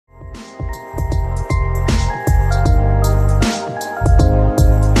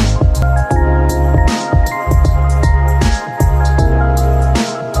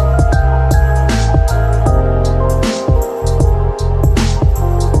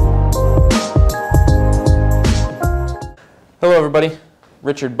Hello everybody,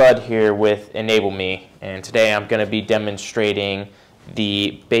 Richard Budd here with Enable Me, and today I'm going to be demonstrating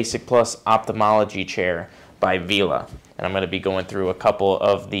the Basic Ophthalmology Chair by VELA, and I'm going to be going through a couple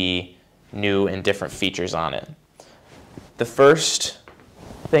of the new and different features on it. The first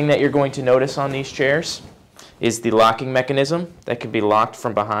thing that you're going to notice on these chairs is the locking mechanism that can be locked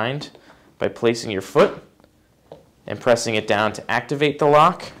from behind by placing your foot and pressing it down to activate the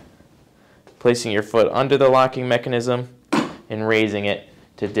lock, placing your foot under the locking mechanism, and raising it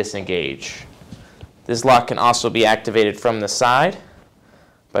to disengage. This lock can also be activated from the side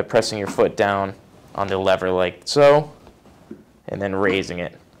by pressing your foot down on the lever like so, and then raising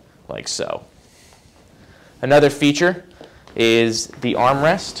it like so. Another feature is the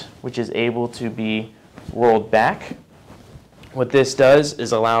armrest, which is able to be rolled back. What this does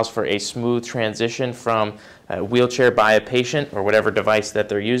is allows for a smooth transition from a wheelchair by a patient or whatever device that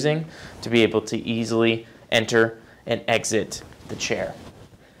they're using to be able to easily enter and exit the chair.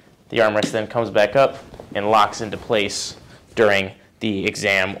 The armrest then comes back up and locks into place during the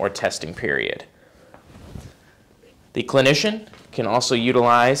exam or testing period. The clinician can also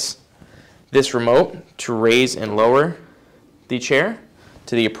utilize this remote to raise and lower the chair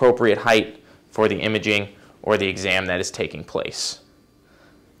to the appropriate height for the imaging or the exam that is taking place.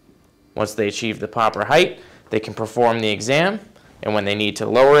 Once they achieve the proper height, they can perform the exam, and when they need to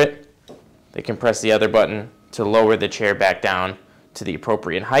lower it, they can press the other button to lower the chair back down to the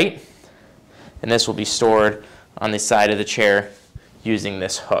appropriate height, and this will be stored on the side of the chair using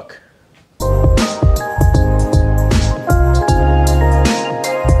this hook.